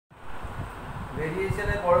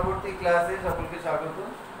ভেরিয়েশনের পরবর্তী ক্লাসে সকলকে স্বাগত।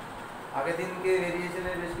 আগের দিনকে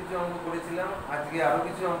ভেরিয়েশনের বেশ কিছু অঙ্ক করেছিলাম, আজকে আরও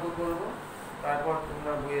কিছু অঙ্ক করব, তারপর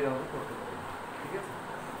তোমরা বইয়ের অঙ্ক করতে পারবে। ঠিক আছে?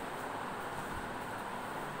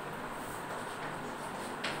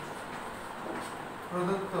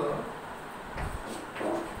 প্রদত্ত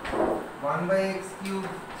 1/x³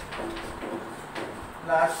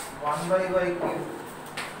 plus 1/y³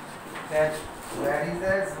 that varies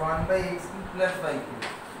as 1/x³ plus y³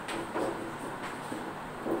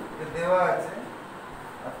 দেওয়া আছে।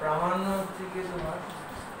 আর প্রামাণ্য হচ্ছে কি তোমার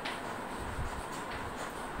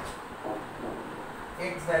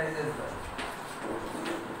x varies as y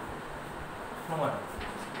সমান।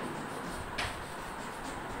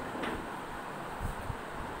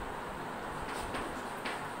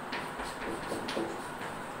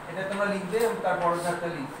 এটা তোমরা লিখবে, তারপর একটা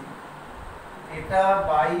লিখছি। এটা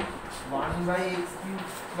বাই 1/x³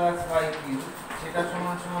 plus y³ সেটা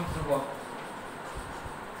সমান সমান ধ্রুবক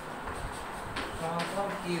সমান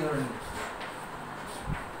কি ধরে নিচ্ছি,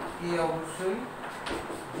 কি অবশ্যই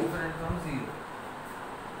ডিফারেন্ট ফ্রম 0,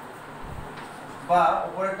 বা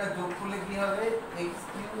উপরেরটা যোগ করলে কি হবে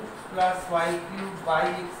x³ plus y³ by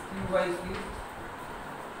x³ y³।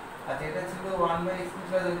 আচ্ছা, এটা ছিল 1/x³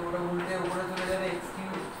 plus ওটা বলতে উপরে চলে যাবে x³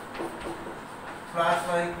 plus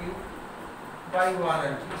y³ by 1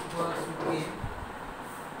 আর কি ইকুয়ালস টু k।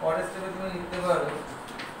 পরের স্টেপে তুমি লিখতে পারো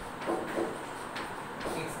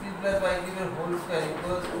x³ plus y³ এর whole square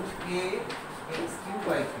equals to k x³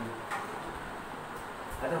 y³।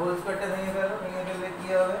 আচ্ছা, হোল স্কয়ারটা ভেঙে ফেললে কি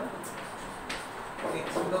হবে x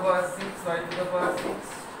to the power 6 y to the power 6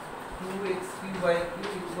 2x³ y³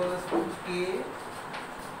 equals to k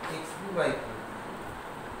x³ y³।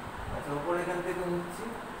 আচ্ছা, উপরে এখান থেকে নিচ্ছি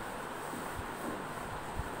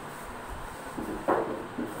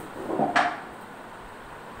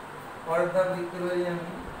পরের ধাপ লিখতে পারি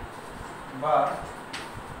আমি, বা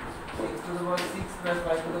x to the power 6 plus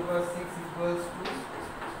y to the power 6 equals to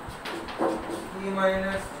k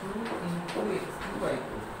minus 2 into x³ y³।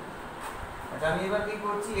 আচ্ছা, আমি এবার কি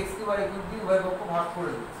করছি x³ y³ দিয়ে উভয় পক্ষ ভাগ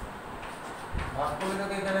করে দিচ্ছি। ভাগ করলে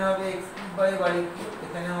তো এখানে হবে x³ by y³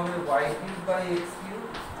 এখানে হবে y³ by x³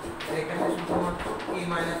 আর এখানে শুধুমাত্র k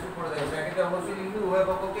minus 2 করে দেব। ব্র্যাকেটে অবশ্যই লিখবে উভয়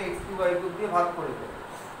পক্ষকে x³ y³ দিয়ে ভাগ করে দেব।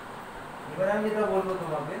 এবার আমি যেটা বলবো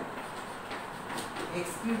তোমাকে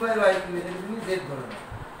x³ by y³ এটা তুমি z ধরে নাও।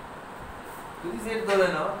 যদি z ধরে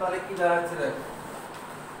নাও তাহলে কি দাঁড়াচ্ছে দেখো,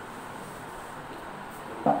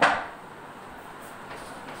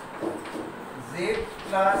 z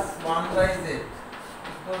plus 1/z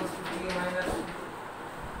equals to k minus 2।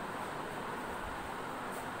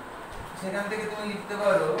 সেখান থেকে তুমি লিখতে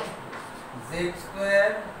পারো z স্কয়ার,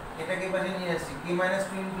 এটাকে পাশে নিয়ে আসছি k minus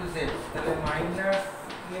 2 into z, তাহলে minus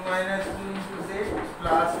k minus 2 into z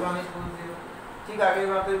plus 1 equals 0। ঠিক আগের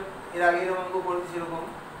মতো এর আগের অঙ্ক করছি সেরকম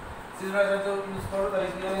সিলভার চার্টও ইউজ করো, তাহলে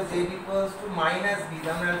কি হবে z equals to minus b,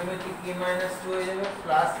 তাহলে আলটিমেটলি k minus 2 হয়ে যাবে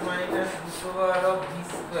plus minus root over of b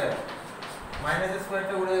square, minus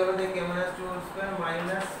স্কয়ারটা উড়ে গেল দিয়ে k minus 2 whole square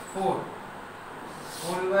minus 4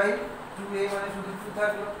 whole by 2a মানে শুধু 2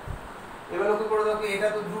 থাকলো। এবার লক্ষ্য করে দেখো এটা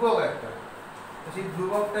তো ধ্রুবক একটা, তো সেই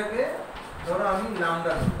ধ্রুবকটাকে ধরো আমি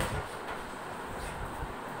ল্যামডা ধরব।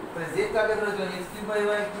 তাহলে z কাকে ধরেছিলাম x³ by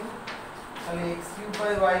y³, তাহলে x³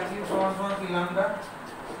 by y³ সমান সমান কি ল্যামডা,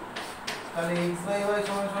 তাহলে x by y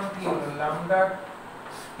সমান সমান কি হলো lambda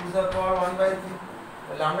to the power 1/3।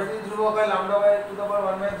 Lambda যদি ধ্রুবক হয় lambda by to the power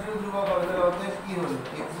 1/3 ধ্রুবক হবে, তাহলে অতএব কি হলো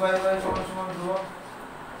x by y সমান সমান ধ্রুবক,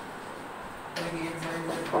 তাহলে কি x by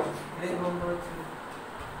y এটাই প্রমাণ করেছি।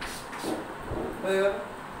 হয়ে গেল।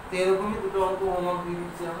 তো এরকমই দুটো অঙ্ক হোমওয়ার্ক দিয়ে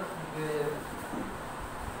দিচ্ছি আমরা, হয়ে যাবে।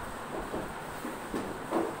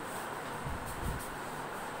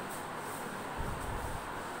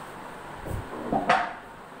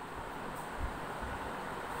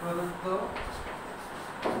 প্রদত্ত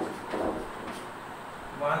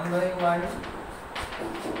 1/y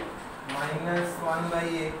minus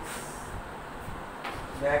 1/x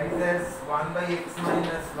varies as 1/x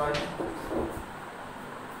minus y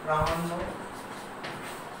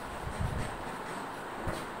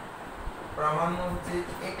প্রামাণ্য হচ্ছে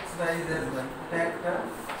x varies as y। এটা একটা,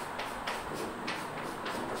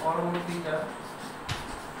 পরবর্তীটা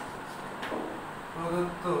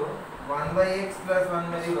প্রদত্ত 1/x plus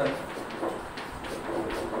 1/y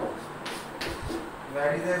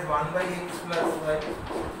varies as 1/x plus y,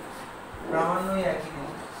 প্রামাণ্যই একই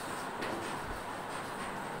জিনিস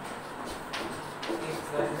x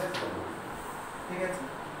varies as y। ঠিক আছে,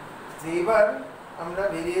 এবার আমরা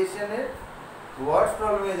ভেরিয়েশনের ওয়ার্ডস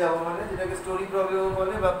প্রবলেমে যাব, মানে যেটাকে স্টোরি প্রবলেম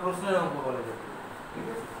বলে বা প্রশ্নের অঙ্ক বলে যাবে। ঠিক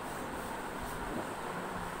আছে।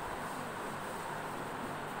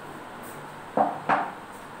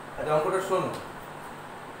 অঙ্কটা শোনো।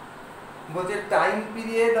 বলছে time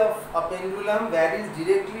period of a pendulum varies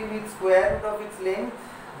directly with square root of its length.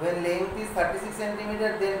 When length is 36 cm,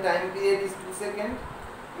 then time period is 2 seconds.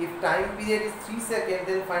 If time period is 3 seconds,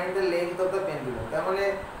 then find the length of the pendulum. তার মানে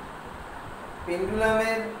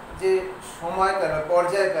পেন্ডুলামের যে সময়কাল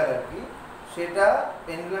পর্যায়কাল আর কি, সেটা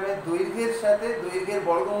পেন্ডুলামের দৈর্ঘ্যের সাথে দৈর্ঘ্যের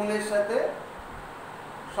বর্গমূলের সাথে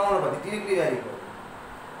সমানুপাতিক, ডিরেক্টলি ভ্যারি করে।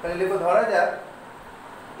 তাহলে লেখো, ধরা যাক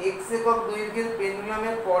x একক দৈর্ঘ্যের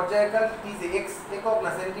পেন্ডুলামের পর্যায়কাল t, x একক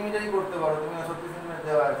না সেন্টিমিটারই করতে পারো তুমি, 36 সেন্টিমিটার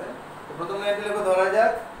দেওয়া আছে। তো প্রথম লাইনটা লেখো, ধরা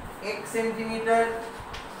যাক x সেন্টিমিটার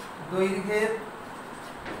দৈর্ঘ্যের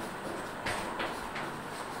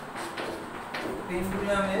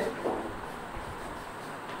পেন্ডুলামের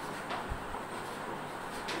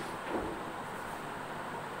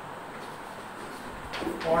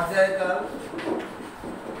পর্যায়কাল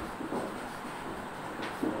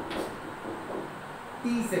t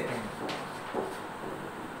সেকেন্ড।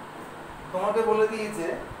 তোমাকে বলে দিয়েছে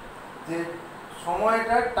যে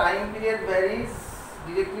সময়টা time period varies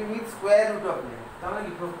directly with square root of length. তাহলে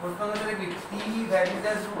কি প্রশ্ন অনুসারে কি t varies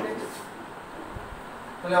as root x।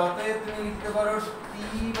 তাহলে অতএব তুমি লিখতে পারো t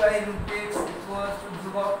by root x equals to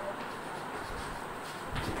ধ্রুবক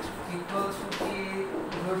ইকুয়ালস টু k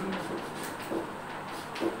ধরি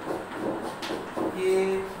k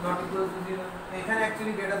নট ইকুয়ালস টু 0। এখানে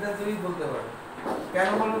অ্যাকচুয়ালি গ্রেটার দ্যান 0 বলতে পারো। কেন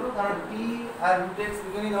বলো তো? কারণ t আর রুট x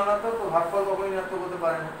দুটোই ধনাত্মক, তো ভাগফল কখনোই ঋণাত্মক হতে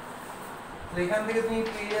পারে না। তো এখান থেকে তুমি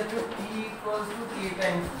পেয়ে যাচ্ছ t equals to k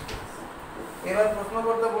Times x। এবার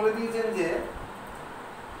প্রশ্নকর্তা বলে দিয়েছেন যে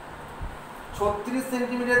 36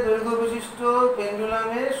 সেন্টিমিটার দৈর্ঘ্য বিশিষ্ট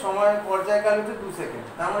পেন্ডুলামের সময় পর্যায়কাল হচ্ছে 2 সেকেন্ড।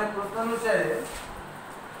 তার মানে প্রশ্ন অনুসারে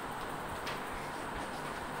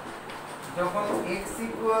যখন x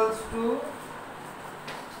ইকুয়ালস টু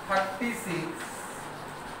 36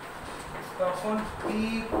 তখন t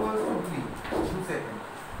ইকুয়ালস টু 2 সেকেন্ড।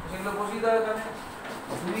 সেগুলো বসিয়ে দাও এখানে।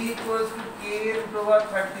 2 equals to k root over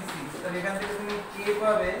 36। তাহলে এখান থেকে তুমি k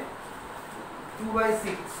পাবে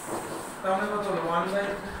 2/6। তাহলে কত হলো?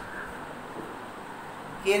 1/3।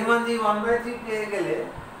 k এর মান যে 1/3 পেয়ে গেলে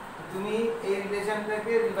তুমি এই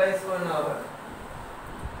রিলেশনটাকে রিভাইজ করে নাও। আবার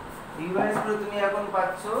রিভাইজ করে তুমি এখন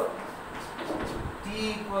পাচ্ছ t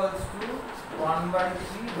equals to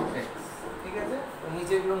 1/3 root x। ঠিক আছে? তো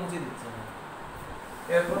নিচেগুলো মুছে দিচ্ছি।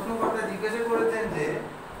 এর প্রশ্নকর্তা জিজ্ঞাসা করেছেন যে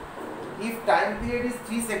if time period is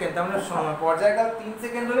 3 second, তার মানে সময় পর্যায়কাল 3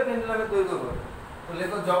 সেকেন্ড হলে পেন্ডুলামের দৈর্ঘ্য কত? তো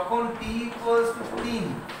লেখো, যখন t ইকুয়ালস টু 3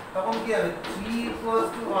 তখন কি হবে? 3 ইকুয়ালস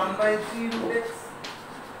টু 1/3 রুট x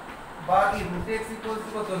বা কি রুট x ইকুয়ালস টু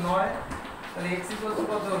কত? 9। তাহলে x ইকুয়ালস টু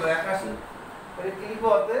কত হলো? 81। তাহলে কি লিখবো?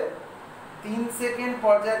 হতে 3 সেকেন্ড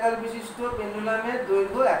পর্যায়কাল বিশিষ্ট পেন্ডুলামের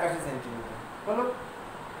দৈর্ঘ্য 81 সেন্টিমিটার হলো।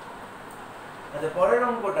 আচ্ছা, পরের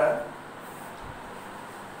অঙ্কটা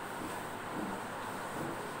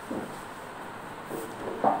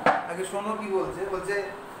আগে শোনো কি বলছে। বলছে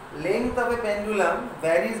length of a pendulum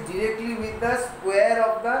varies directly with the square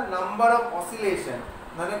of the number of oscillation,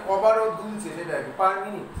 মানে কবার ও দুলছে সেটা কি per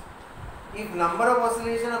minute. if number of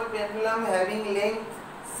oscillation of a pendulum having length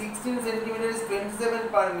 16 cm is 27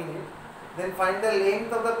 per minute, then find the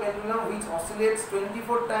length of the pendulum which oscillates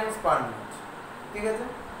 24 times per minute। ঠিক আছে?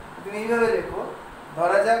 তুমি এইভাবে লেখো,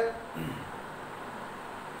 ধরা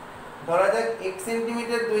যাক x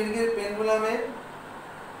সেন্টিমিটার দৈর্ঘ্যের পেন্ডুলামের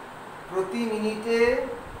প্রতি মিনিটে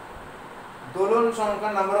দোলন সংখ্যা,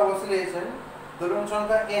 নাম্বার অফ অসিলেশন, দোলন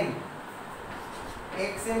সংখ্যা n।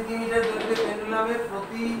 x সেন্টিমিটার দৈর্ঘ্যের পেন্ডুলামের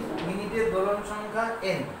প্রতি মিনিটে দোলন সংখ্যা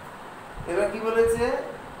n। এবার কি বলেছে?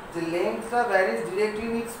 যে লেন্থটা varies directly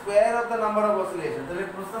with square of the number of oscillation. তাহলে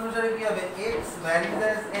প্রশ্ন অনুসারে কি হবে? x varies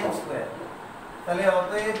as n square. তাহলে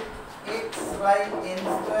অতএব x বাই n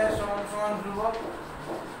স্কয়ার সমান সমান ধ্রুবক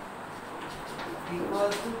ইকুয়াল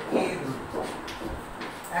টু k ধ্রুবক।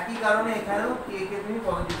 একই কারণে এখানেও k কে তুমি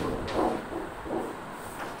পজিটিভ করতে পারো।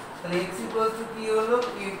 তাহলে x ইকুয়াল টু কি হলো?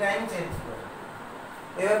 k Times n square.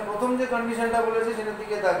 এবার প্রথম যে কন্ডিশনটা বলেছে সেটার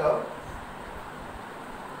দিকে তাকাও।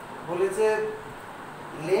 বলেছে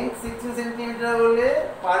লেন্থ 16 সেন্টিমিটার হলে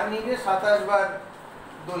পার মিনিটে 27 বার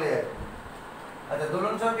দোলে যাবে। আচ্ছা,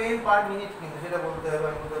 দোলন সংখ্যা n পার মিনিট, কিন্তু সেটা বলতে হবে,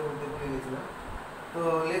 আমি বলতে ভুলে গেছিলাম। তো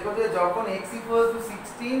লেখো যে যখন x ইকুয়াল টু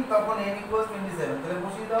 16 তখন n ইকুয়াল 27। তাহলে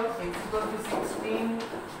বসিয়ে দাও, x ইকুয়াল টু 16,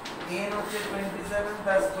 n হচ্ছে 27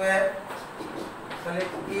 তার স্কয়ার। তাহলে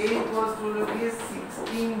k ইকুয়াল টু হলো কি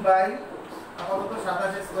 16 বাই আপাতত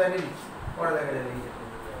 27 এর স্কয়ারে লিখি, পরে দেখা যাবে।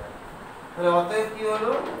 তাহলে অতএব কি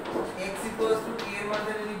হলো? x ইকুয়াল টু k এর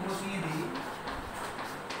মধ্যে যদি বসিয়ে দিই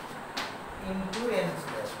ইনটু n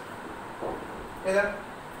স্কয়ার।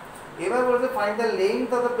 এবার বলতে find the length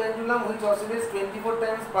of the pendulum which অসিলেটস 24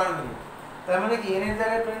 Times per minute. তার মানে কি n এর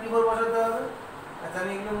জায়গায় 24 বসাতে হবে। আচ্ছা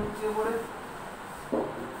আমি এগুলো মুছে পড়ে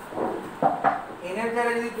n এর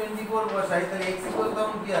জায়গায় যদি 24 বসাই তাহলে x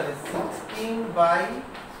তখন কি হবে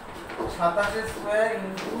 16/27 স্কয়ার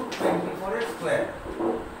ইনটু 24 এর স্কয়ার।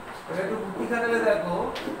 এবার একটু বুদ্ধি খাটালে দেখো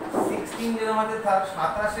 16 যেন আমাদের থাক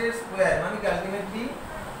 27 এর স্কয়ার মানে কি ultimately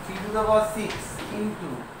 3 to the power 6 into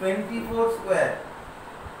 24 square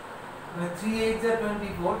মানে 3 8 যা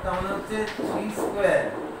 24 তার মানে হচ্ছে 3 স্কয়ার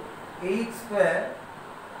 8 স্কয়ার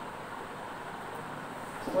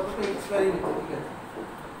কত তো 8 স্কয়ারই নিচ্ছে ঠিক আছে।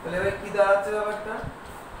 তাহলে এবার কি দাঁড়াচ্ছে ব্যাপারটা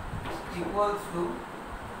ইকুয়ালস টু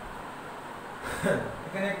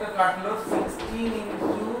এখানে একটা কাটলো 16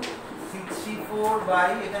 ইনটু 64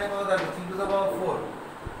 বাই এখানে কত থাকবে 3 টু দ্য পাওয়ার 4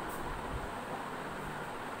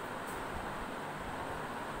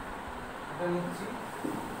 এটা নিচ্ছি।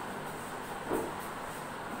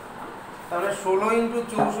 তাহলে 16 ইনটু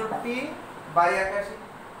 64 বাই 81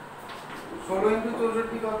 16 ইনটু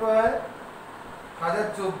 64 কত হয়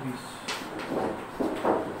 1024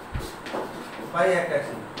 বাই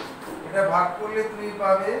 81 এটা ভাগ করলে তুমি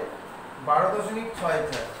পাবে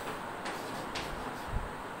 12.64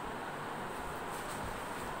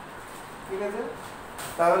 ঠিক আছে।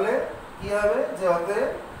 তাহলে কি হবে যে অতএব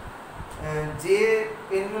যে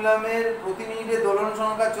পেন্ডুলামের প্রতি মিনিটে দোলন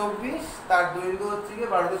সংখ্যা 24 তার দৈর্ঘ্য হচ্ছে গিয়ে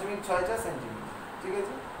 12.64 সেন্টিমিটার ঠিক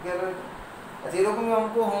আছে গেল এটা। আচ্ছা এরকমই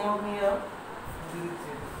অঙ্ক হোমওয়ার্ক নিয়ে নাও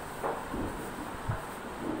দিচ্ছি।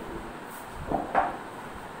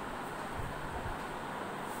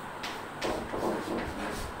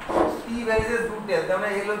 t varies root l তার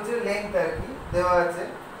মানে l হচ্ছে লেংথ আর কি দেওয়া আছে।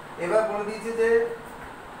 এবার বলে দিয়েছে যে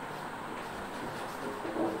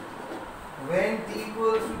when t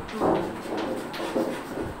equals to 2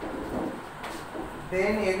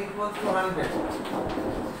 then l equals to 100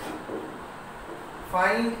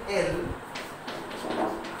 find l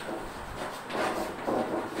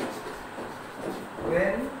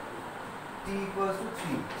when t equals to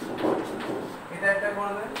 3 এটা একটা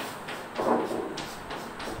করবে।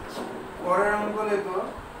 পরের অঙ্ক লেখো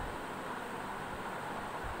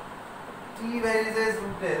t varies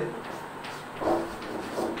root l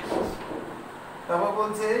তারপর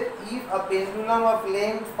বলছে if a pendulum of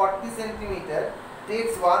length 40 cm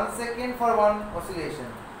takes 1 second for one oscillation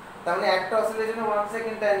তার মানে একটা অসিলেশনে 1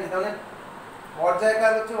 সেকেন্ড টাইম নিতে মানে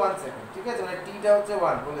পর্যায়কাল হচ্ছে 1 সেকেন্ড ঠিক আছে মানে t টা হচ্ছে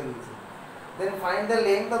 1 বলে দিয়েছি। then find the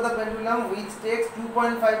length of the pendulum which takes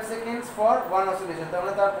 2.5 seconds for one oscillation তার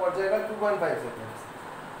মানে তার পর্যায়কাল 2.5 seconds।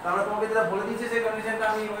 তার মানে তোমাকে যেটা বলে দিয়েছে সেই কন্ডিশনটা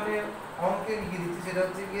আমি এবারে অঙ্কে লিখে দিচ্ছি সেটা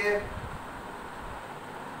হচ্ছে কি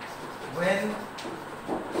when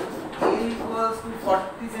a equals to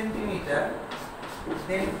 40 centimeter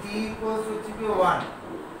then t equals to 1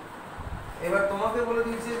 এবার তোমাকে বলে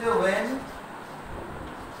দিয়েছে যে when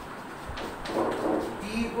t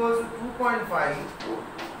equals to 2.5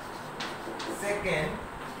 second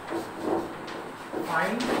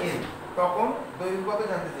find l তখন দৈর্ঘ্য কত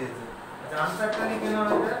জানতে চেয়েছে। আচ্ছা আনসারটা লিখে নাও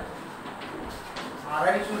এটা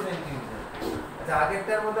 250 সেন্টিমিটার। আচ্ছা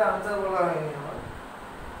আগেরটার মধ্যে আনসার বলা হয়নি আমার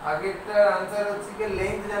আগেরটার আনসার হচ্ছে কি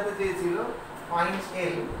লেন্থ জানতে চেয়েছিল ফাইন্ড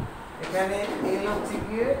l এখানে l হচ্ছে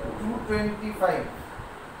কি 225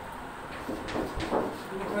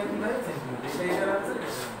 সেন্টিমিটার এটার আনসার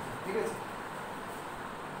ঠিক আছে।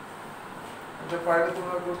 এটা পারবে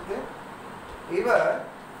তোমরা করতে। এবার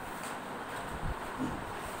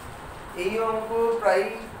এই অঙ্ক প্রায়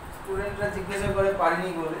স্টুডেন্টরা জিজ্ঞাসা করে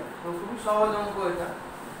পারিনি বলে তো খুবই সহজ অঙ্ক এটা।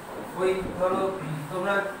 ওই ধরো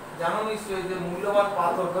তোমরা জানো নিশ্চয়ই যে মূল্যবান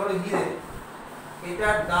পাথর ধরো হিরে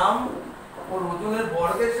এটার দাম ওর ওজনের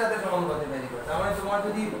বর্গের সাথে সমানুপাতে ভ্যারি করে তার মানে তোমার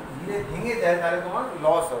যদি হিরে ভেঙে যায় তাহলে তোমার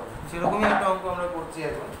লস হবে সেরকমই একটা অঙ্ক আমরা করছি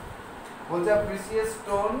এখন। বলছে precious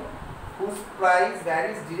stone whose price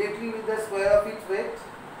varies directly with the square of its weight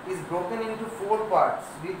is broken into 4 parts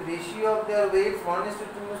with ratio of their weights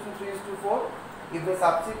 1:2:3:4. If the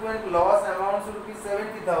subsequent loss amounts to rupees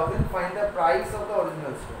 70,000, find the price of the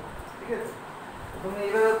original stone. ঠিক আছে তুমি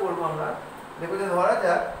এইভাবে করব আমরা দেখো যে ধরা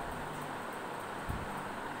যাক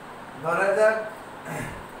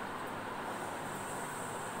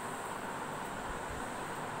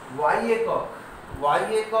y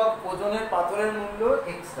একক ওজনের পাথরের মূল্য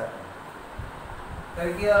x টাকা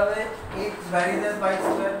তাহলে কি হবে x ভ্যারিয়েস বাই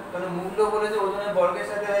স্কয়ার মানে মূল্য বলেছে ওজনের বর্গের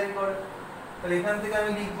সাথে ভ্যারি করে তাহলে এখান থেকে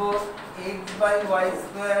আমি লিখব x বাই y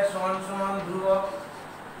স্কয়ার সমান সমান ধ্রুবক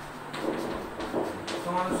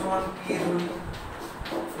সমান সমান k ধরি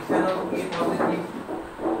এখানেও k পজিটিভ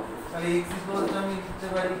তাহলে x ইকুয়াল টু আমি লিখতে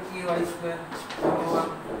পারি ky স্কয়ার সমান।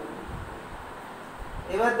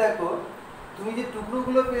 এবার দেখো তুমি যে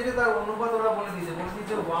টুকরোগুলো পেয়েছো তার অনুপাত ওরা বলে দিয়েছে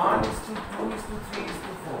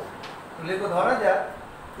 1:2:3:4 তো লেখো ধরা যাক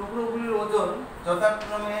টুকরোগুলির ওজন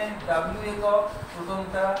যথাক্রমে W একক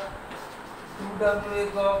প্রথমটা, 2W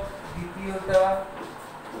একক দ্বিতীয়টা,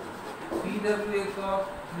 3W একক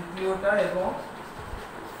তৃতীয়টা এবং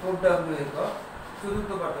 4W একক চতুর্থ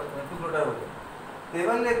টুকরোটার ওজন।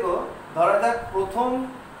 এবার লেখো, ধরা যাক প্রথম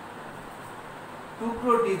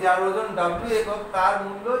টুকরোটি যার ওজন W একক তার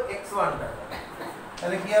মূল্য x1 টাকা।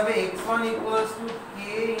 তাহলে কি হবে, x1 = k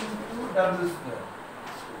 × W²।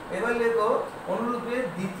 এবার লেখো অনুরূপে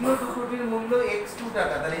দ্বিতীয় টুকরোটির মূল্য x2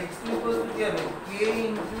 টাকা। তাহলে x2 = কি হবে, k ×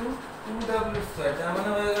 2W²। তার মানে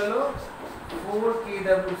হয়ে গেল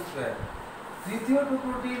 4kW²। তৃতীয়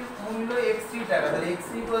টুকরোটির মূল্য x3 টাকা। তাহলে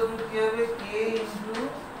x3 = কি হবে, k ×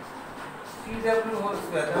 3W²।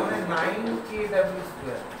 তার মানে 9kW²।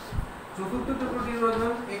 চতুর্থ টুকরোটির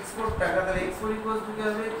ওজন x4 টাকা। তাহলে x4 = কি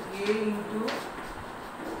হবে, k ×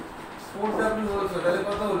 4W²। তাহলে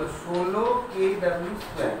কত হলো,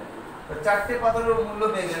 16kW²। তো চারটে পাথরের মূল্য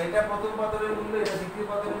পেয়ে গেলাম। এটা প্রথম পাথরের মূল্য, এটা দ্বিতীয়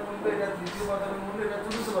পাথরের মূল্য, এটা তৃতীয় পাথরের মূল্য, এটা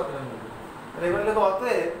চতুর্থ পাথরের মূল্য। তাহলে এবার লেখো,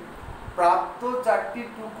 অতএব প্রাপ্ত চারটি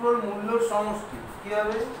টুকরোর মূল্যর সমষ্টি কি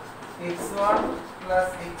হবে, x1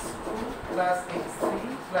 + x2 + x3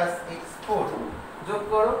 + x4 যোগ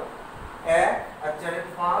করো, 1 আর 4 এ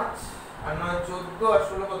 5 আর 9 14 আর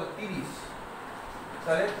 16 কত, 30।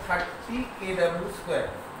 তাহলে 30kW²।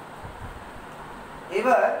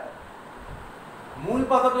 এবার মূল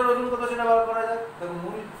পাথরটার ওজন কত সেটা বার করা যাক। দেখো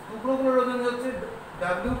মূল টুকরোগুলোর ওজন হচ্ছে W,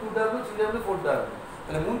 2W, 3W, 4W।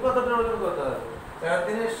 তাহলে মূল পাথরটার ওজন কত হবে, 4 ×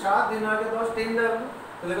 3 = 7, 3 × 8 = 10, 10W।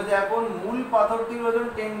 তাহলে বলছে এখন মূল পাথরটির ওজন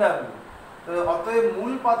 10W। তাহলে অতএব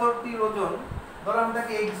মূল পাথরটির ওজন, ধরো আমি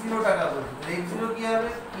তাকে x0 টাকা বলছি। তাহলে x0 কি হবে,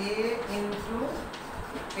 k ×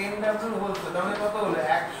 10W²। তার মানে কত হলো,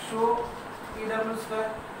 100kW²।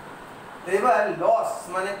 এবার লস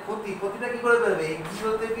মানে ক্ষতিটা কি করে বেরোবে,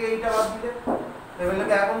 x0 থেকে এইটা বাদ দিলে। এবার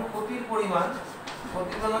এখন ক্ষতির পরিমাণ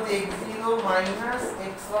হচ্ছে x0 -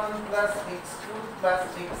 x1 + x2 +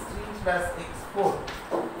 x3 + x4।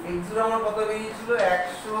 x0 আমার কত বেরিয়েছিল,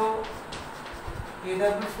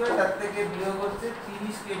 100kW²। তার থেকে বিয়োগ হচ্ছে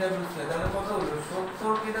 30kW²। তাহলে কত হলো,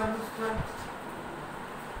 70kW²।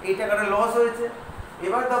 এই টাকাটা লস হয়েছে।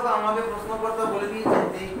 এবার দেখো আমাকে প্রশ্নকর্তা বলে দিয়েছে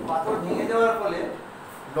যে এই পাথর ভেঙে যাওয়ার ফলে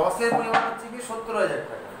লসের পরিমাণ হচ্ছে কি 70,000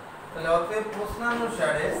 টাকা। তাহলে অতএব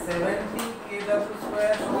প্রশ্নানুসারে 70kW² =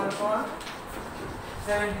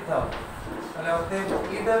 70,000। তাহলে অতএব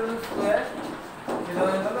kW² সেটা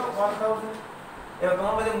হয়ে গেল 1000। এবার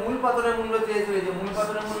তোমার কাছে মূল পাথরের মূল্য চেয়েছিল, যে মূল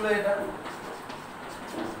পাথরের মূল্য এটা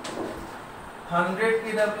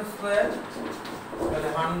 100kW²। তাহলে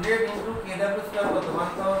 100 × kW² কত,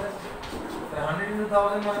 1000। তাহলে 100 ×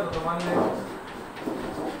 1000 মানে কত, 1 লাখ।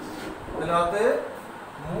 তাহলে অতএব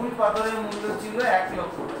মূল পাথরের মূল্য ছিল 1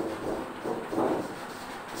 লক্ষ টাকা।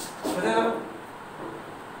 বুঝে গেল?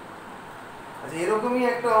 আচ্ছা, এরকমই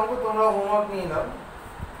একটা অঙ্ক তোমরা হোমওয়ার্ক নিয়ে নাও।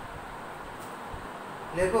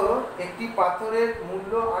 দেখো একটি পাথরের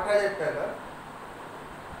মূল্য 8000 টাকা।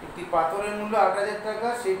 একটি পাথরের মূল্য 8000 টাকা,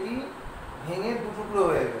 সেটি ভেঙে দু টুকরো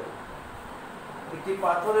হয়ে গেল। একটি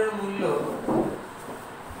পাথরের মূল্য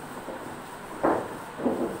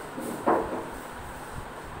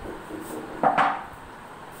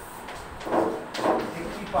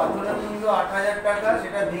পাথরের মূল্য 8000 টাকা,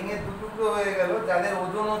 সেটা ভেঙে দু টুকরো হয়ে গেল, যাদের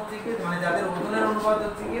ওজন হচ্ছে কি, মানে যাদের ওজনের অনুপাত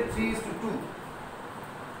হচ্ছে কি 3:2।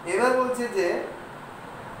 এবার বলছে যে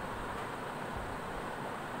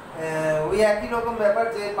ওই একই রকম ব্যাপার,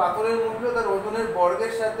 যে পাথরের মূল্য তার ওজনের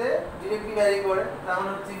বর্গের সাথে ডিরেক্টলি ভ্যারি করে। তার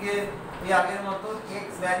মানে হচ্ছে গিয়ে এই আগের মতো x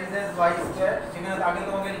ভ্যারিজ অ্যাজ y²। সেখানে আগে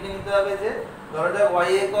তোমাকে লিখে নিতে হবে যে ধরো যাক y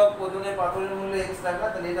একক ওজনের পাথরের মূল্য x টাকা।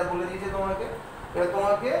 তাহলে এটা বলে দিয়েছে তোমাকে। এবার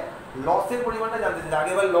তোমাকে লসের পরিমাণটা জানতে চাইছে।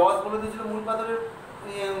 আগেবার লস বলে দিয়েছিল, মূল পাথরের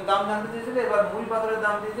দাম জানতে চেয়েছিল। এবার মূল পাথরের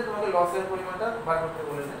দাম দিয়েছে, তোমাকে লসের পরিমাণটা বার করতে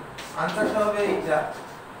বলেছে। আনসারটা হবে এইটা,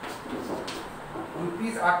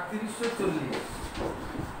 ₹3840।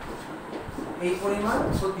 এই পরিমাণ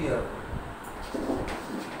ক্ষতি হবে,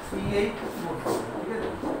 3840। ঠিক আছে,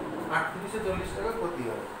 3840 টাকা ক্ষতি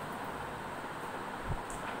হবে।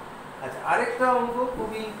 আচ্ছা, আরেকটা অঙ্ক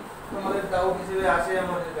খুবই তোমাদের ডাউট হিসেবে আসে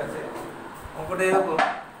আমাদের কাছে। অঙ্কটা এরকম,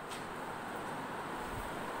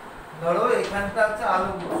 ধরো এখানটা হচ্ছে আলো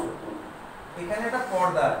উৎস, এখানে একটা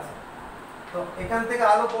পর্দা আছে। তো এখান থেকে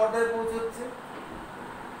আলো পর্দায় পৌঁছচ্ছে।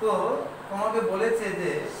 তো তোমাকে বলেছে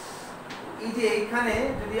যে এই যে এইখানে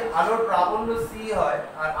যদি আলোর প্রাবল্য c হয়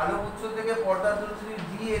আর আলো উৎস থেকে পর্দার দূরত্ব যদি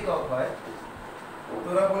d একক হয়,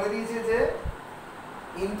 তোরা বলে দিয়েছে যে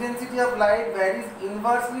intensity of light varies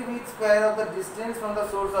inversely with square of the distance from the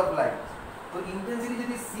source of light. তো ইন্টেন্সিটি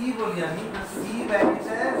যদি c বলি আমি, c varies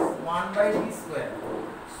as 1/d²,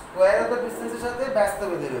 square of the ডিসটেন্সের সাথে ব্যস্ত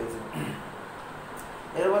বেঁধে রয়েছে।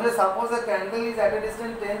 এর বলে suppose a candle is at a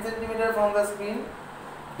distance 10 cm from the screen,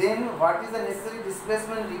 then what is the necessary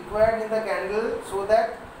displacement required in the candle so that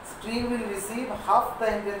screen will receive half the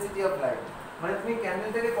intensity of light? মানে তুমি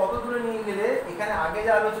ক্যান্ডেলটাকে কত দূরে নিয়ে গেলে এখানে আগে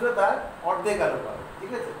যে আলো ছিল তার অর্ধেক আলো পাবে,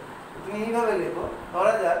 ঠিক আছে? তুমি এইভাবে লেখো,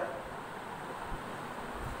 ধরা যাক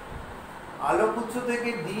আলোকউৎস থেকে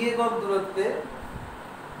ডি একক দূরত্বে,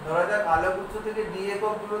 ধরা যাক আলোকউৎস থেকে ডি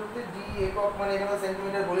একক দূরত্বে, ডি একক মানে এখানে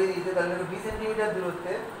সেন্টিমিটার বলে দিয়েছে, তাহলে 20 সেন্টিমিটার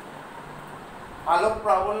দূরত্বে আলোক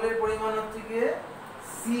প্রাবল্যের পরিমাণ হচ্ছে গিয়ে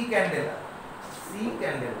সি ক্যান্ডেলা, সি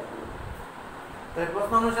ক্যান্ডেলা। তাহলে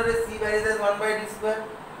প্রশ্ন অনুসারে C varies as 1/d square.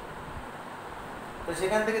 তো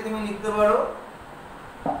সেখান থেকে তুমি লিখতে পারো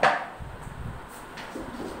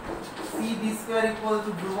C D square equal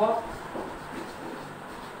to ধ্রুবক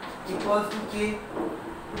equals to k,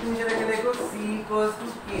 তুমি সেটাকে দেখো c equals to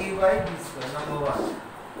k by d square, number 1।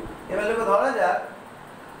 এবার দেখো ধরা যাক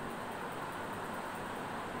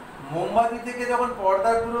মোমবাতি থেকে যখন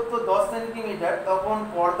পর্দার দূরত্ব 10 সেন্টিমিটার তখন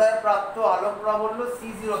পর্দায় প্রাপ্ত আলোক প্রাবল্য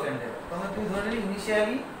c0 ক্যান্ডেলা। তখন তুমি ধরে নিলে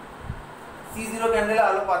ইনিশিয়ালি c0 ক্যান্ডেলা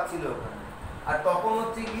আলো পাচ্ছিল ওখানে, আর তখন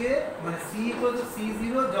হচ্ছে গিয়ে মানে c equals to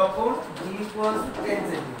c0 যখন d equals to 10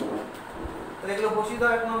 সেন্টিমিটার। তাহলে এগুলো বসিয়ে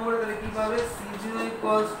দাও এক নম্বরে, তাহলে কি পাবে c0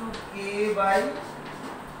 equals to k by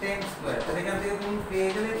 10 square. তাহলে এখান থেকে তুমি পেয়ে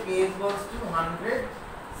গেলে k equals to 100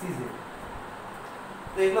 c0।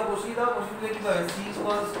 তো এগুলো বসিয়ে দাও, বসিয়ে দিলে কি পাবে c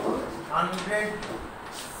equals to 100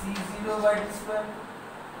 c0 by d square.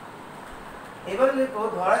 এবার লেখো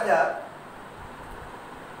ধরা যাক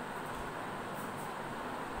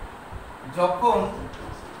যখন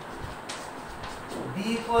d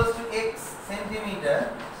equals to x centimetre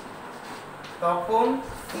তখন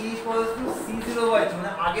c equals to c0 by 2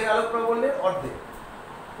 মানে আগের আলোক প্রাবল্যের অর্ধেক।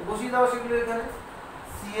 তো বসিয়ে দাও সেগুলো এখানে,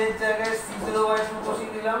 c এর জায়গায় c0 by 2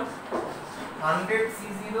 বসিয়ে দিলাম, 100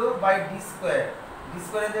 c0 by d square. d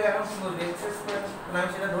স্কয়ারের জায়গায় এখন কি বলবো x স্কয়ার, মানে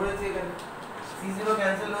আমি সেটা ধরেছি এখানে c0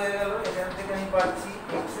 ক্যান্সেল হয়ে গেল, এখান থেকে আমি পাচ্ছি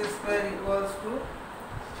x square equals to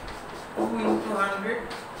 2 into 100,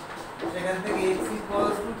 সেখান থেকে x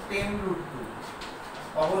equals to 10√2।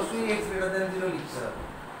 অবশ্যই x greater than 0 লিখতে হবে।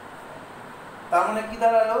 তার মানে কি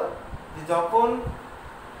দাঁড়ালো যে যখন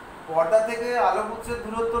পর্দা থেকে আলোকউৎসের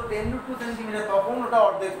দূরত্ব 10√2 সেন্টিমিটার তখন ওটা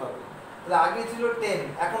অর্ধেক হবে। তাহলে আগে ছিল 10,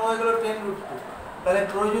 এখন হয়ে গেল 10√2। তাহলে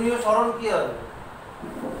প্রয়োজনীয় সরণ কি হবে?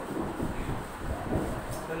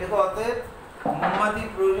 তো লেখো অতএব মোমবাতির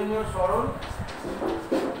প্রয়োজনীয় সরণ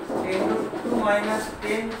 10√2 minus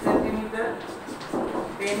 10 সেন্টিমিটার,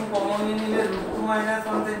 10 কমন নিলে √2 minus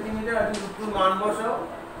 1 সেন্টিমিটার, আর √2 মান বসাও,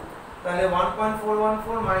 তাহলে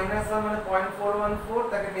 1.414 মাইনাস 1 মানে 0.414,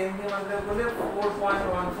 তাকে 10 দিয়ে মাল্টিপ্লাই করলে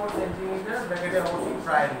 4.14 সেন্টিমিটার, ব্র্যাকেটে অবশ্যই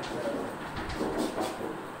প্রায় লিখতে হবে।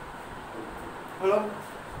 হলো?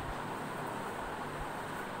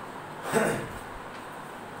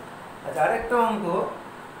 আচ্ছা আরেকটা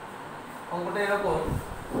অঙ্কটা এরকম,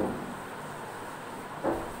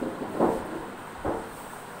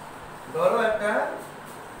 ধরো একটা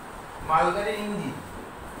মালগাড়ির ইঞ্জিন,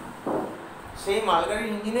 সেই মালগাড়ির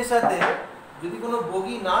ইঞ্জিনের সাথে যদি কোনো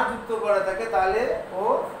বগি না যুক্ত করা থাকে তাহলে ও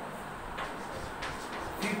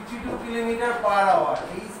 52 কিলোমিটার/আওয়ার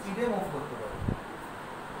এই স্পিডে মুভ করতে পারে।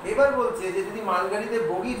 এবার বলছে যে যদি মালগাড়িতে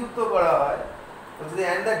বগি যুক্ত করা হয়, বলছে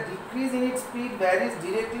and the decrease in its speed varies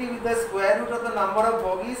directly with the square root of the number of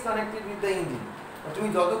bogies connected with the engine। তুমি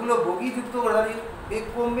যতগুলো বগি যুক্ত করো তাহলে বেগ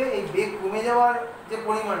কমবে, এই বেগ কমে যাওয়ার যে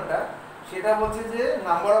পরিমাণটা সেটা বলছে যে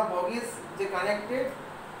নাম্বার অফ বগিজ যে কানেক্টেড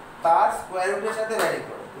তার স্কয়ার রুটের সাথে ভ্যারি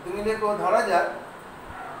করে। তুমি দেখো ধরা যাক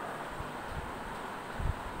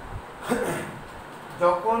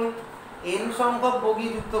যখন n সংখ্যক বগি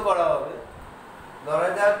যুক্ত করা হবে, ধরা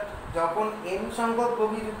যাক যখন n সংখ্যক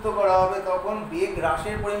বগি যুক্ত করা হবে তখন বেগ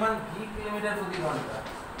হ্রাসের পরিমাণ v কিলোমিটার প্রতি ঘন্টা।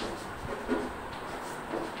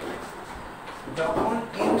 যখন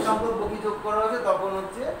n সংখ্যক বগি যোগ করা হবে তখন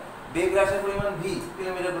হচ্ছে বেগ হ্রাসের পরিমাণ v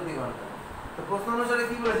কিলোমিটার প্রতি ঘন্টা। তো প্রশ্ন অনুসারে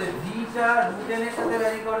কি বলেছে v টা √n এর সাথে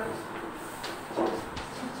ভ্যারি করে,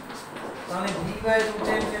 তাহলে v বাই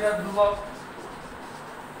 √n যেটা ধ্রুবক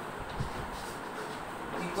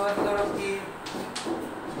ইকুয়াল ধরো k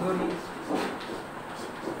ধরি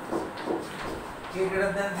k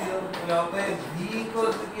greater than 0, তাহলে অতএব v ইকুয়াল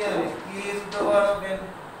টু কি হবে k √n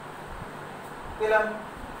পেলাম।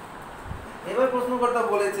 এবার প্রশ্নকর্তা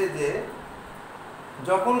বলেছে যে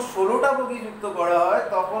যখন 16টা বগি যুক্ত করা হয়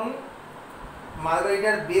তখন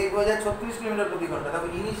মালগাড়িটার বেগ হয়ে যায় 36 কিলোমিটার প্রতি ঘন্টা। তবে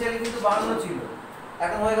ইনিশিয়ালি কিন্তু 52 ছিল,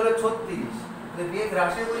 এখন হয়ে গেল 36। তাহলে বেগ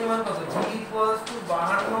হ্রাসের পরিমাণ কত? v ইকুয়ালস টু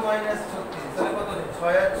 52 মাইনাস 36, তাহলে কত হবে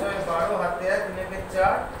 6 আর 6 12, হাতে 1 3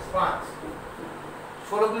 4 5,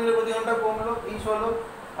 16 কিলোমিটার প্রতি ঘন্টা কমলো এই 16।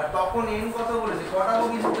 আর তখন n কত বলেছে, কটা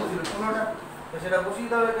বগি যুক্ত ছিল? 16টা। তো সেটা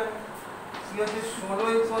বসিয়ে দাও এখানে। কি হচ্ছে 16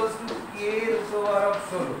 equals to k root over of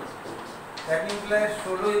 16, that implies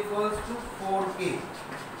 16 equals to 4k,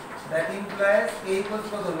 that implies k equals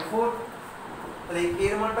কত হলো 4। তাহলে এই k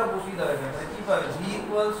এর মানটা বসিয়ে দাও এখানে। তাহলে কি পাবে v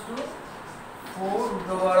equals to 4 root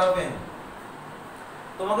over of n।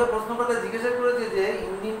 তোমাকে প্রশ্নটা জিজ্ঞাসা করেছে যে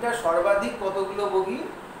ইঞ্জিনটা সর্বাধিক কতগুলো বগি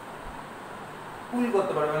পুল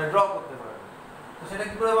করতে পারবে, মানে ড্র করতে পারবে। তো সেটা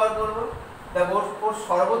কি করে বার করবো? দেখো ওর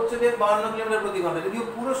সর্বোচ্চ বেগ 52 কিলোমিটার প্রতি ঘন্টা, যদি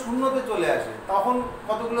পুরো শূন্যতে চলে আসে তখন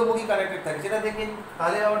কতগুলো বগি কানেক্টেড থাকে সেটা দেখে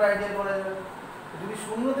তাহলে আবার আইডিয়া করা যাবে। যদি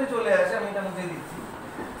শূন্যতে চলে আসে, আমি এটা মুছে দিচ্ছি,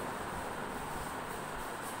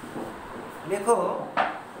 লেখো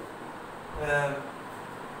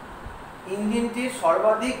ইঞ্জিনটির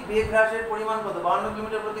সর্বাধিক বেগ হ্রাসের পরিমাণ কত? 52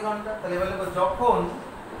 কিলোমিটার প্রতি ঘন্টা। তাহলে এবার লেখো যখন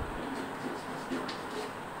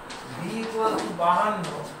v ইকুয়াল টু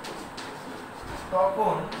 52,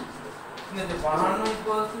 তখন কি হচ্ছে 52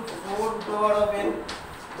 equal to 4 root over of n,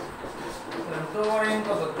 root over n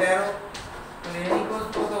কত 13, তাহলে n ইকুয়াল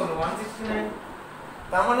টু কত হলো 169।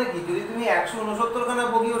 তার মানে কি যদি তুমি 169 খানা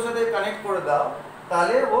বগি ওর সাথে কানেক্ট করে দাও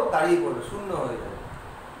তাহলে ও দাঁড়িয়ে পড়বে, শূন্য হয়ে যাবে।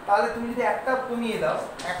 তাহলে তুমি যদি একটা কমিয়ে দাও,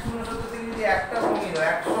 169 থেকে যদি একটা কমিয়ে দাও,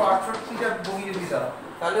 168টা বগি যদি দাও,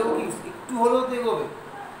 তাহলে ও কি একটু হলেও তো এগোবে,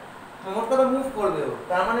 মোট কথা মুভ করবে ও।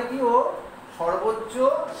 তার মানে কি ও সর্বোচ্চ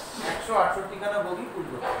 168 খানা বগি পুল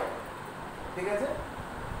করতে পারে। ঠিক আছে?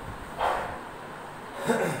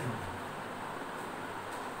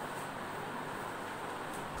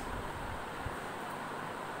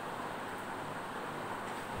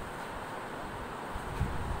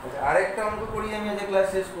 আরেকটা অঙ্ক করি আমি, আজ ক্লাস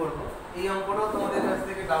শেষ করব। এই অঙ্কটাও তোমাদের কাছ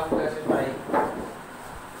থেকে ডাউট আসে ভাই।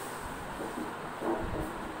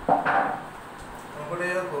 অঙ্কটা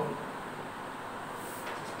এরকম,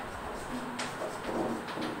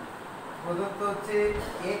 প্রদত্ত হচ্ছে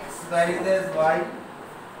x varies as y,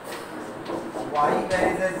 y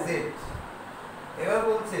varies as z। এবার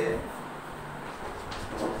বলছে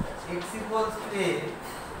x ইকুয়ালস টু a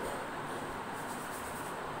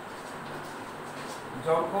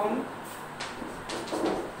যখন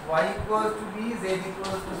y equals to b, z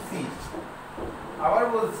equals to c। আবার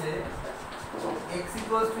বলছে x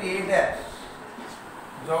equals to a dash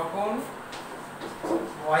যখন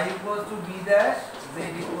y equals to b dash, z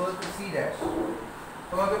equals to c dash.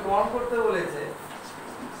 তোমাকে প্রমাণ করতে বলেছে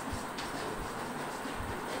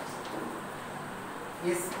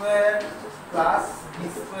a square plus b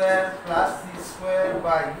square plus c square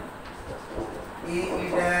by a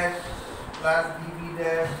dash plus b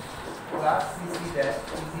dash plus cc dash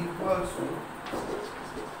is equals to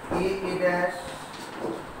a dash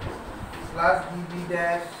plus bb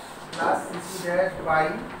dash plus cc dash by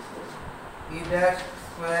a dash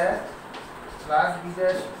square plus b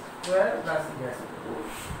dash square plus c dash।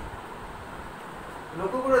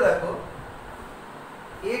 লক্ষ্য করে দেখো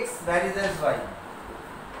x varies as y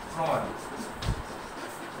সমান,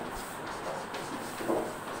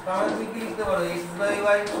 তাহলে তুমি কি লিখতে পারো x by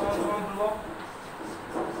y সমান সমান ধ্রুবক।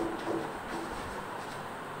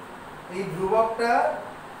 এই ধ্রুবকটা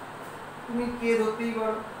তুমি কে ধরতেই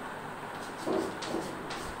পারো।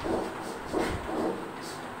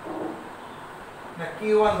 না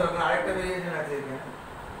k1 ধরো, আরেকটা ভেরিয়েশন আছে এখানে।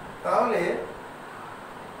 তাহলে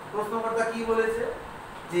প্রশ্নকর্তা কি বলেছে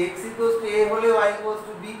যে x ইকুয়ালস টু a হলে y ইকুয়ালস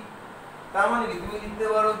টু b। তার মানে কি তুমি লিখতে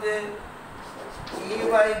পারো যে a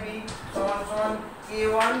বাই b সমান সমান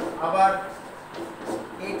k1, আবার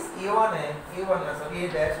x a1 এ a1 না sorry a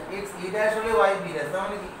dash, x a dash হলে y b ড্যাশ। তার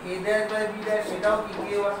মানে কি a dash by b dash সেটাও কি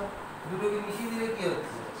k1। দুটোকে মিশিয়ে দিলে কি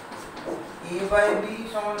হচ্ছে a বাই b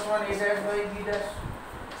সমান সমান a dash by b dash.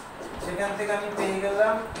 সেখান থেকে আমি পেয়ে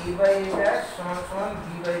গেলাম a বাই a ড্যাশ সমান সমান b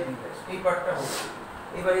বাই b ড্যাশ। এই পার্টটা হলো।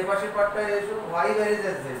 এবার এই পাশের পার্টটা এসো y ভ্যারিজ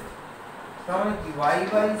এজ z। তার মানে কি y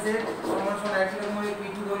বাই z সমান সমান একই রকম ভাবে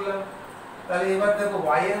p2 ধরলাম। তাহলে এবার দেখো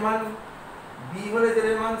y এর মান b হলে z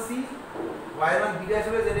এর মান c, y এর মান b ড্যাশ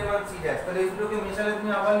হলে z এর মান c ড্যাশ। তাহলে এইগুলোকে মেশালে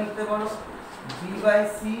তুমি আবার লিখতে পারো b বাই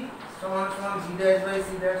c সমান সমান b dash by c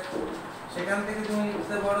dash. সেখান থেকে তুমি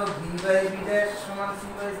লিখতে পারো b বাই b ড্যাশ সমান c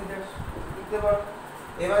বাই c ড্যাশ লিখতে পারো।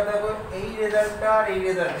 এবার দেখো এই রেজাল্টটা আর এই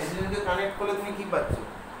রেজাল্ট এই দুটোকে কানেক্ট করলে তুমি কি পাচ্ছ?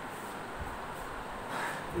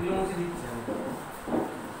 এগুলো মুছে দিচ্ছি আমি।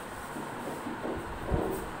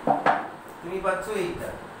 তুমি পাচ্ছ এইটা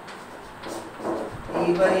a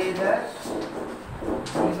by a dash,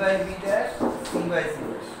 b by b dash, c by c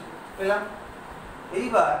dash পেলাম।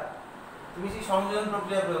 এইবার তুমি সেই সংযোজন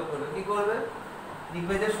প্রক্রিয়া প্রয়োগ করবে। কি করবে?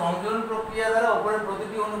 লিখবে যে সংযোজন প্রক্রিয়া দ্বারা উপরের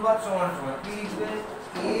প্রতিটি অনুপাত সমান সমান। কি লিখবে?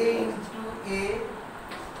 a into a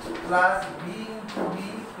plus b into b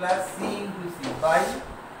plus c into c by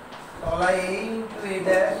তলায় a into a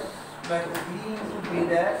dash plus b into b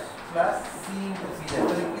dash plus C into C dash,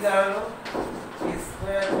 তাহলে কি দাঁড়ালো এ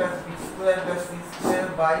square plus B square plus C square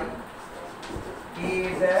by a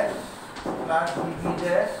dash plus B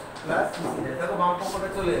dash plus C C dash. দেখো বাম পক্ষটা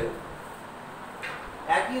চলে যাবে।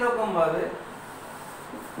 একই রকম ভাবে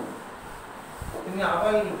তুমি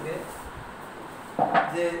আবার লিখবে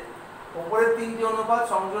যে উপরের তিনটি অনুপাত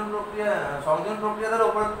সংযোজন প্রক্রিয়া দ্বারা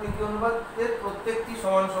উপরের তিনটি অনুপাতের প্রত্যেকটি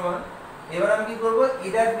সমান সমান। এবার আমি কি করব a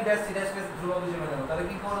dash B dash C ড্যাশকে ধ্রুবক হিসেবে নেব। তাহলে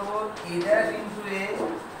কি করব a dash into a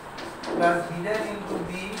plus B dash into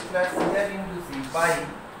B plus C dash into C by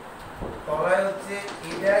তলায় হচ্ছে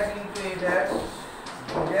a dash into a dash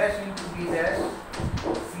B dash into B dash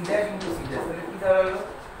C dash into C dash. তাহলে কি দাঁড়ালো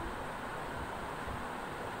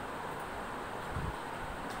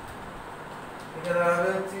এটা দাঁড়াবে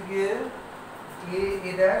হচ্ছে গিয়ে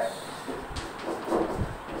a dash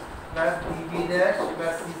plus B dash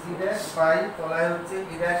plus C dash by তলায় হচ্ছে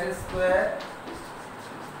a dash square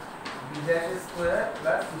B dash square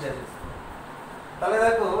plus C dash square. তাহলে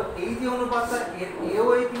দেখো এই যে অনুপাতটা এও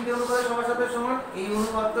এই তিনটে অনুপাতের সবার সাথে সমান, এই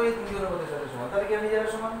অনুপাতটাও এই তিনটে অনুপাতের সাথে সমান, তাহলে কি আমি যাবে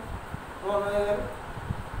সমান সমান হয়ে গেল।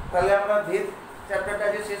 তাহলে আমরা ভেদ চ্যাপ্টারটা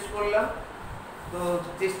আজকে শেষ করলাম। তো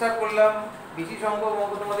চেষ্টা করলাম বেশি সংখ্যক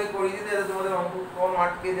অঙ্ক তোমাদের করিয়ে দিতে যাতে তোমাদের অঙ্ক কম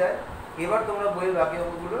আটকে যায়। এবার তোমরা বইয়ের বাকি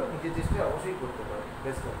অঙ্কগুলো নিজের চেষ্টায় অবশ্যই করতে পারো।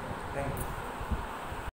 Best of luck. Thank you.